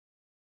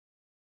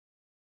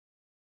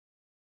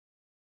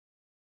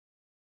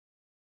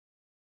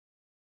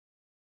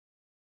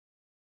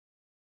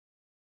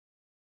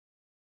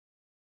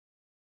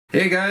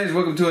Hey guys,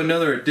 welcome to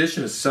another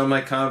edition of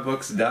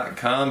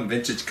SellMyComicBooks.com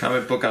Vintage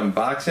Comic Book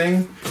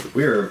Unboxing.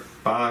 We are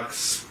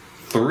box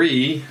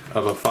 3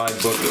 of a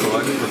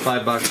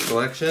 5-box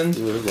collection.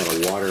 Ooh, there's a lot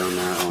of water on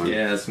that one.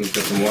 Yeah, it's got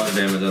some water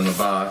damage on the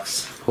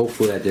box.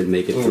 Hopefully that did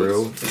make it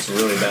through. It's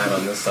really bad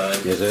on this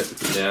side. Is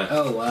it? Yeah.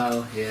 Oh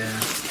wow, yeah.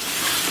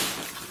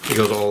 It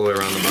goes all the way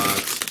around the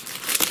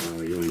box.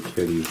 Oh, you ain't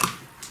kidding.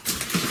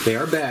 They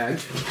are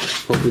bagged.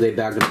 Hopefully they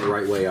bagged them the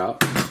right way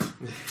up.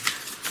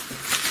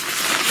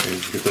 And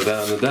you put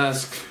that on the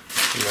desk,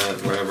 and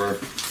that wherever.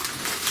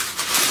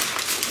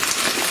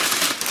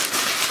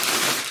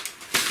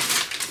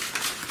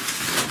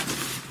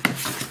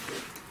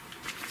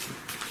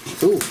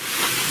 Ooh.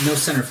 No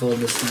centerfold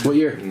this time. What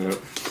year? No.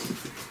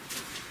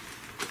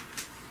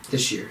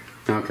 This year.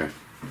 Okay.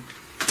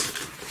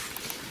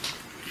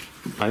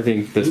 I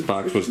think this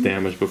box was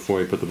damaged before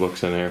you put the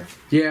books in there.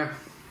 Yeah,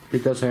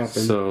 it does happen.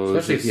 So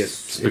especially if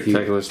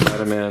Spectacular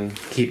Spider-Man.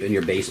 keep it in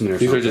your basement or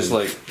These something. are just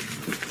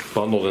like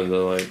bundled into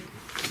like.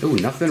 Ooh,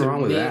 nothing It's a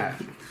wrong with big-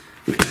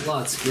 that.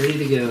 Lots ready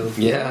to go.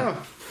 Yeah.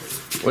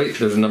 Wait,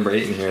 there's a number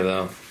 8 in here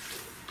though.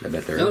 I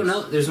bet there is. Oh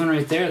no, there's one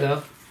right there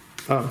though.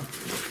 Oh.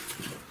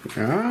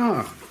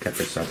 Ah, kept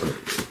it separate.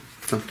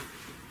 Huh.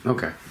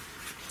 Okay.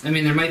 I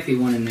mean, there might be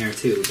one in there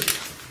too. But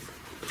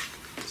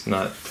It's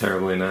not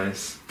terribly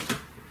nice.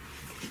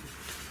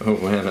 Oh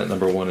man, that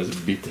number 1 is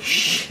beat to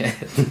shit.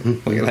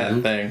 Look at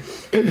that thing.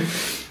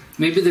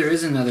 maybe there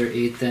is another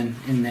 8 then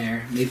in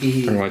there.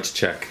 Maybe Pretty much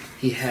check.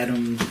 he had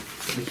them,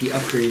 like he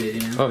upgraded,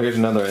 you know. Oh, here's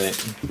another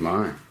 8.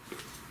 My.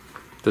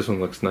 This one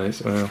looks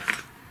nice. Well,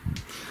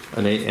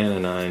 an 8 and a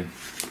 9.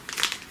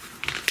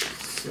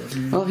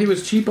 7. Well, he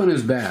was cheap on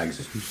his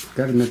bags.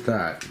 Gotta admit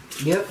that.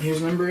 Yep,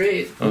 here's number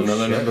 8. Oh,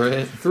 another shit. number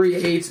 8. 3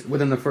 8s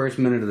within the first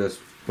minute of this.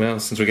 Well,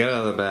 since we got it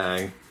out of the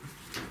bag.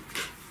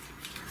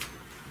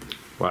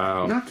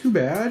 Wow. Not too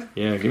bad.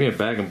 Yeah, give me a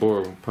bag and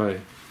board. We'll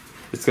probably.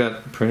 It's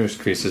got printer's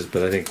creases,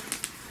 but I think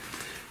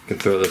I can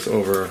throw this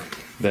over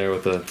there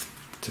with the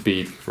to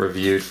be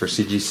reviewed for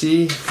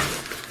CGC.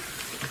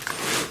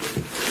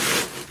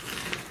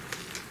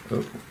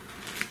 Oh,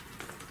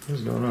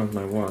 what's going on with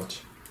my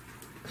watch?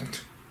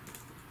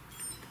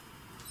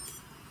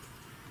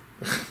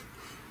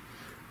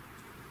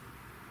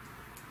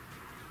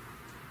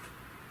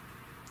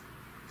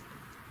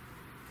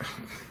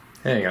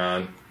 Hang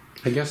on.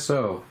 I guess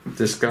so.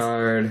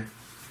 Discard.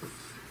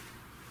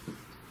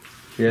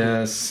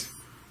 Yes.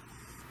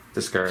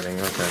 Discarding,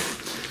 okay.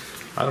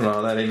 I don't know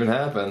how that even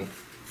happened.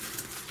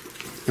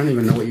 I don't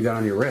even know what you got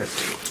on your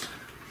wrist.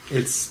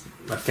 It's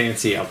a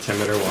fancy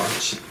altimeter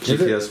watch. Is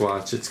GPS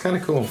watch. It's kind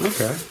of cool.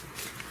 Okay.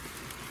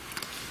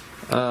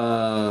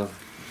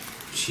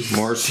 Jeez.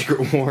 More Secret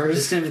It's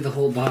Wars. gonna be the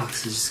whole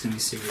box. It's just gonna be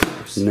Secret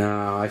Wars.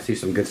 No, I see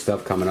some good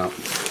stuff coming up.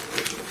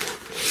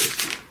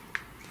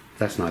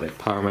 That's not it.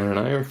 Power Man and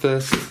Iron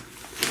Fist.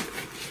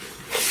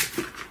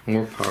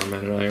 More Power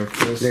Man and Iron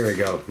Fist. There we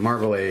go.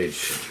 Marvel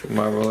Age.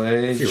 Marvel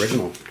Age. It's the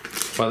original.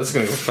 Wow, this is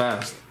going to go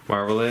fast.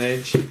 Marvel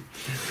Age.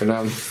 And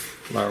now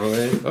Marvel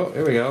Age. Oh,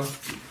 here we go.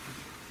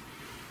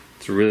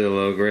 It's really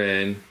low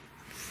grade.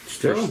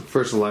 Still?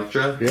 First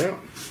Electra. Yeah.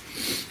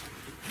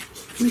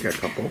 We got a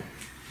couple.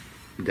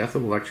 Death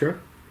of Elektra.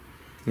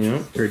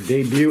 Yeah. Her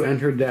debut and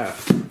her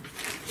death.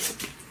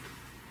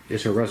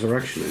 Is her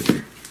resurrection in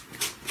here.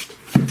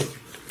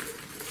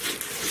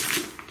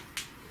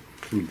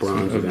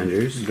 Bronze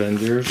Avengers.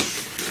 Avengers.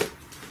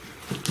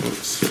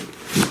 Oops.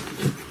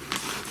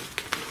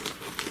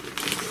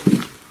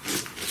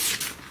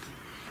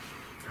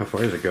 How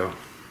far does it go?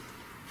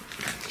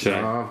 Should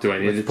I? Do I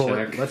need to let's pull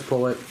check? It. Let's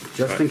pull it,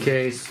 just in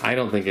case. I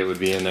don't think it would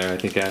be in there. I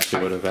think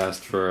Ashley would have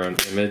asked for an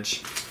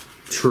image.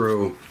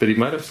 True. But he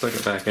might have stuck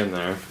it back in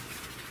there.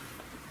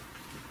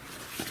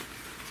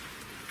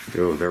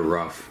 Oh, they're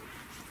rough.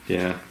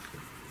 Yeah.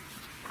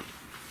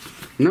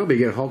 No, but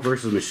you get Hulk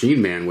versus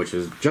Machine Man, which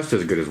is just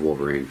as good as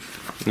Wolverine.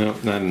 No,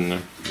 not in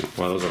there.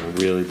 Wow, those are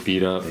really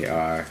beat up. They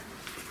are.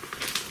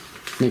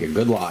 Make a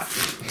good lot.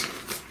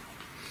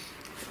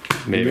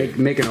 Maybe.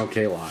 Make an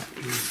okay lot.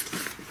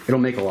 It'll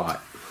make a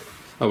lot.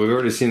 Oh, we've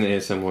already seen the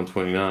ASM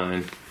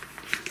 129.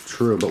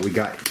 True, but we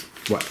got,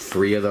 what,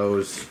 3 of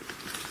those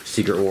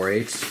Secret War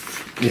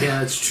 8s? Yeah,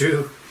 that's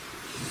true.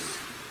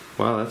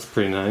 Wow, that's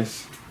pretty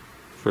nice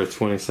for a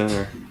 20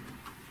 center.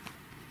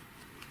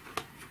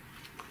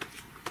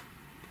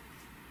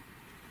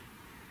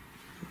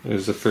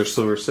 There's the first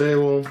Silver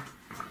Sable.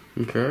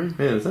 Okay.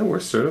 Man, is that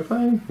worth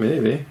certifying?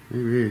 Maybe.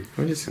 Maybe. Let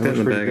me just That get in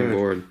the looks bag pretty and good.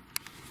 board.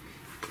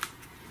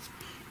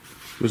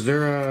 Was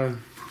there a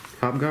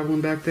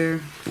Hobgoblin back there?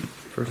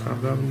 First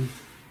Hobgoblin?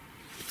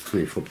 Let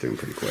me flip through them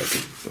pretty quick.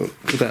 Oh,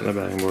 put that in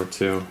the bag and board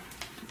too.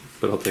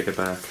 But I'll take it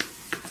back.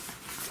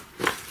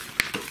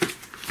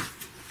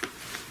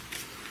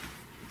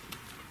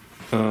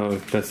 Oh,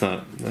 that's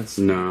not. That's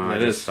No, I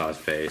that just is saw his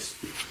face.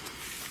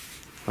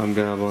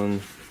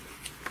 Hobgoblin.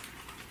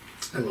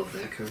 I love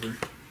that cover.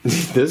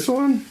 This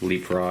one?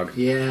 Leapfrog.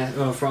 Yeah.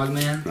 Oh,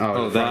 Frogman.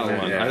 Oh, the that Frogman,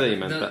 one. yeah. I thought you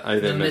meant that. I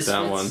didn't meant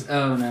that one. Misfits?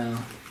 Oh no.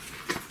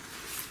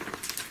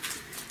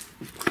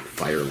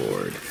 Fire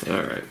Lord.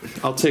 All right.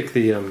 I'll take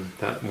the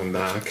that one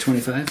back.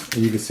 25.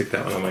 You can stick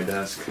that one on my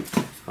desk,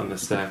 on the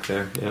stack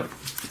there. Yep.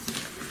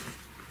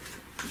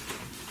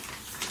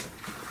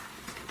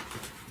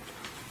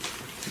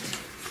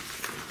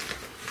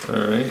 All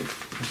right.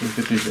 I can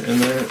get these in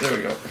there. There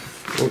we go.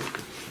 Oh,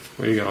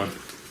 where are you going?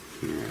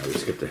 Yeah, we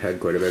skipped ahead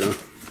quite a bit, huh?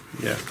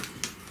 Yeah.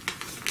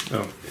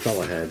 Oh,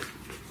 Fell ahead.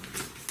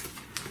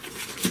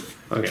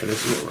 okay.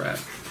 This is where we're at.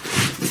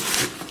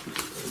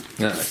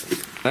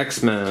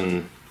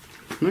 X-Men.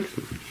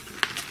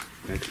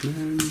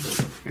 X-Men.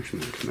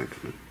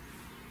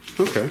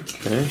 Okay.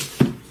 Okay.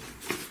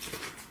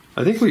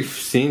 I think we've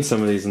seen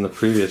some of these in the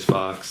previous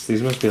box.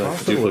 These must be like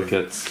Possibly.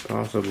 duplicates.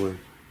 Possibly.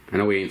 I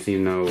know we ain't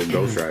seen no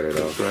Ghost Rider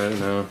though. Right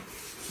now.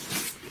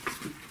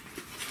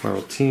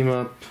 Marvel Team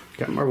Up.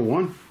 Got Marvel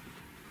 1.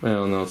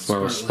 Well, no, it's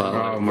Marvel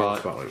Spotlight. Oh, Marvel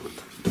Spotlight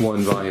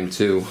 1, Volume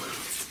 2.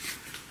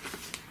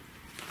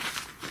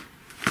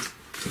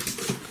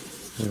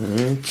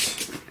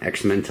 Alright.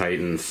 X-Men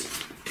Titans.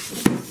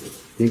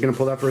 You gonna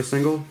pull that for a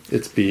single?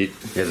 It's beat.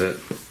 Is it?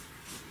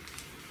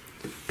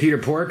 Peter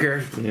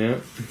Porker. Yeah.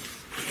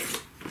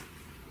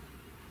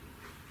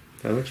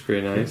 That looks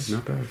pretty nice.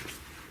 Not bad.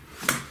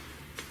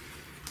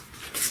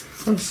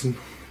 Awesome.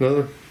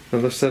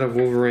 Another set of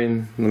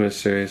Wolverine limited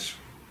series.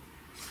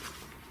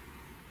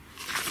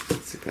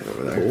 Let's stick that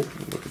over there. Cool.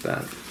 Look at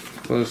that.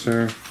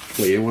 Closer.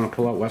 Wait, you didn't want to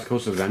pull out West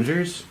Coast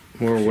Avengers?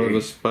 More Web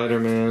of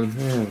Spider-Man.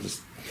 Yeah,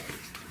 just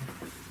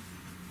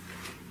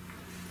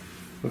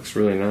looks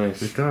really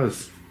nice. It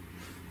does.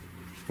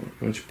 Why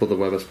don't you pull the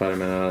Web of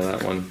Spider-Man out of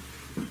that one?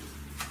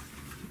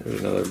 There's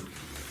another.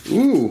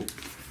 Ooh!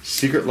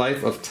 Secret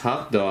Life of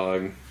Top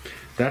Dog.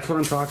 That's what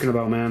I'm talking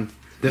about, man.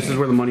 This is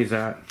where the money's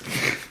at.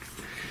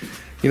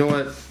 You know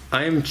what?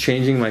 I am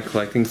changing my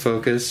collecting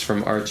focus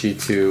from Archie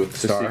to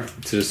Star?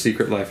 to the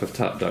Secret Life of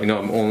Top Dog. No,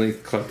 I'm only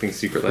collecting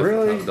Secret Life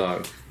Really? of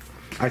Top Dog.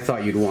 I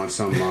thought you'd want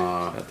some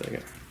God dang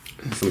it.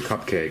 some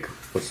cupcake.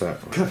 What's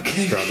that?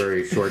 Cupcake.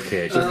 Strawberry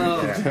shortcake.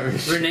 Oh, Yeah.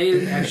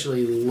 Renee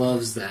actually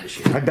loves that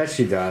shit. I bet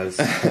she does.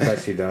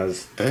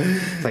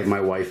 It's like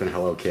my wife and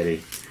Hello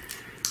Kitty.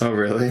 Oh,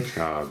 really?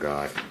 Oh,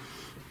 God.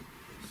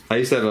 I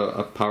used to have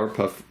a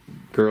Powerpuff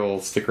Girl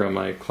sticker on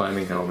my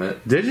climbing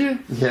helmet. Did you?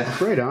 Yeah.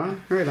 Right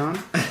on.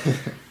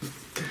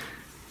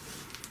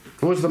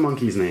 What was the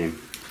monkey's name?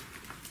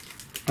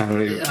 I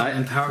don't even.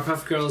 And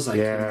Powerpuff Girls, like,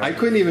 Yeah. I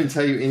couldn't even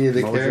tell you any of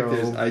the Mojo.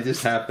 characters. I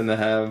just happened to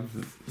have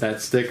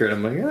that sticker, and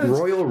I'm like, oh,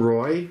 Royal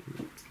Roy?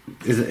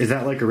 Is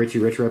that like a Richie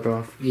Rich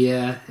ripoff?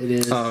 yeah, it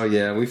is. oh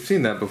yeah, we've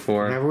seen that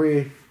before. Have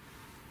we?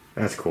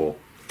 That's cool.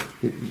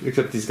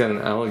 Except he's got an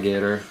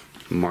alligator.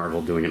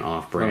 Marvel doing an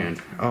off-brand.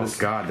 Oh, this-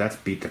 God, that's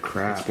beat the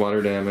crap. It's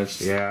water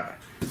damaged. Yeah.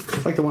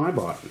 It's like the one I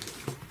bought.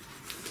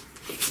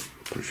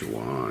 Push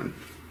one.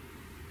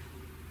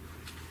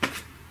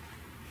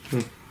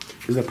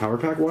 Is that power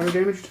pack water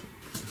damaged?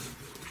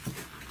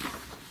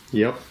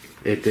 Yep.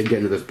 It did get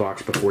into this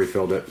box before we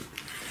filled it.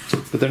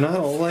 But they're not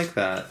all like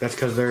that. That's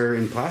because they're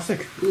in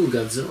plastic. Ooh,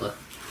 Godzilla.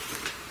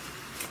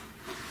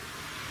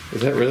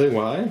 Is that really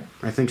why?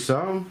 I think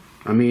so.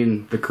 I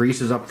mean, the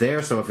crease is up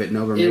there, so if it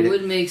never made It it...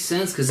 would make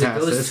sense because it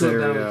past goes this to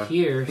area. about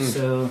here,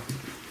 so...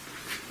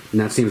 And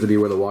that seems to be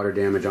where the water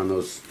damage on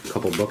those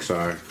couple books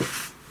are.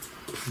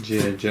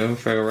 G.I. Joe,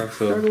 Fraggle Rock.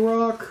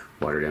 Fraggle Rock.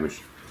 Water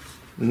damage.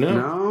 No.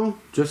 No,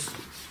 just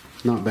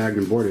not bagged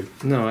and boarded.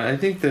 No, I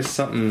think there's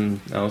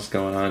something else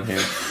going on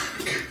here.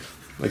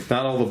 Like,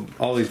 not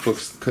all these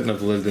books couldn't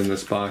have lived in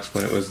this box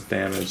when it was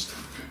damaged.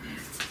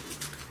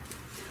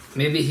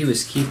 Maybe he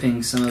was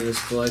keeping some of his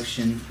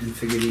collection and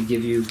figured he'd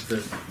give you the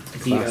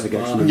Classic beat-up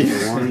X-Men.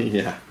 box. Number one.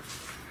 Yeah.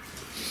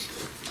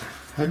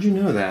 How'd you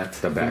know that?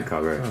 The back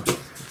cover. Oh.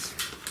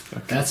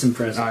 That's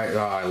impressive.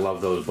 I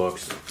love those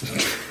books.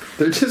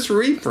 They're just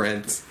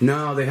reprints.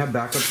 No, they have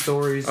backup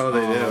stories. Oh,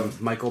 they do.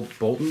 Michael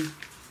Bolton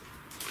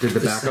did the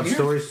The backup singer?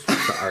 stories.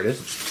 The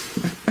artist.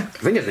 I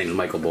think his name is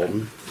Michael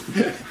Bolton.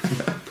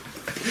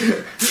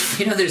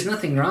 You know, there's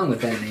nothing wrong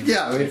with that name.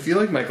 Yeah, I mean, if you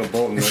like Michael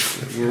Bolton,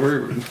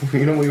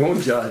 we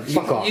won't judge.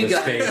 Fuck off You his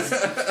got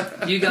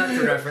face. You got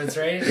the reference,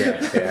 right?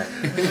 Yeah.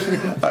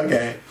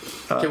 Okay.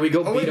 Can we go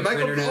Oh, beat wait, a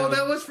Michael. printer now? Oh,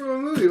 that was from a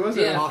movie,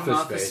 wasn't Yeah, it? from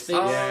Office Space.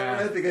 Oh, Yeah.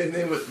 I think his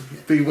name was.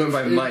 He went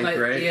by Mike,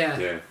 right?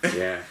 Yeah.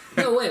 Yeah.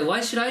 No, wait,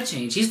 why should I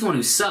change? He's the one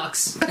who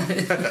sucks.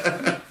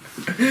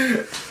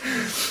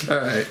 All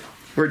right,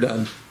 we're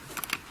done.